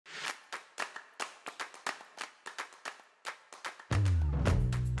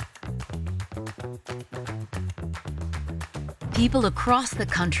People across the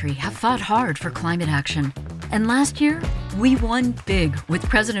country have fought hard for climate action. And last year, we won big with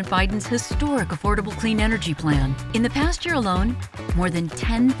President Biden's historic Affordable Clean Energy Plan. In the past year alone, more than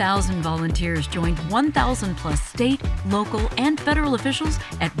 10,000 volunteers joined 1,000 plus state, local, and federal officials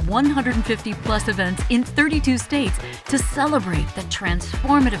at 150 plus events in 32 states to celebrate the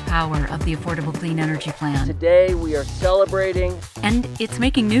transformative power of the Affordable Clean Energy Plan. Today, we are celebrating. And it's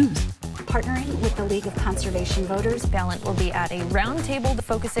making news. Partnering with the League of Conservation Voters, Ballant will be at a roundtable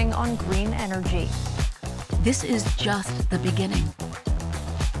focusing on green energy. This is just the beginning.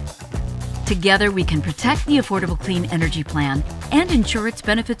 Together, we can protect the Affordable Clean Energy Plan and ensure its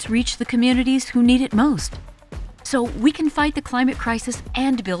benefits reach the communities who need it most. So we can fight the climate crisis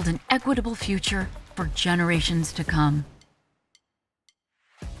and build an equitable future for generations to come.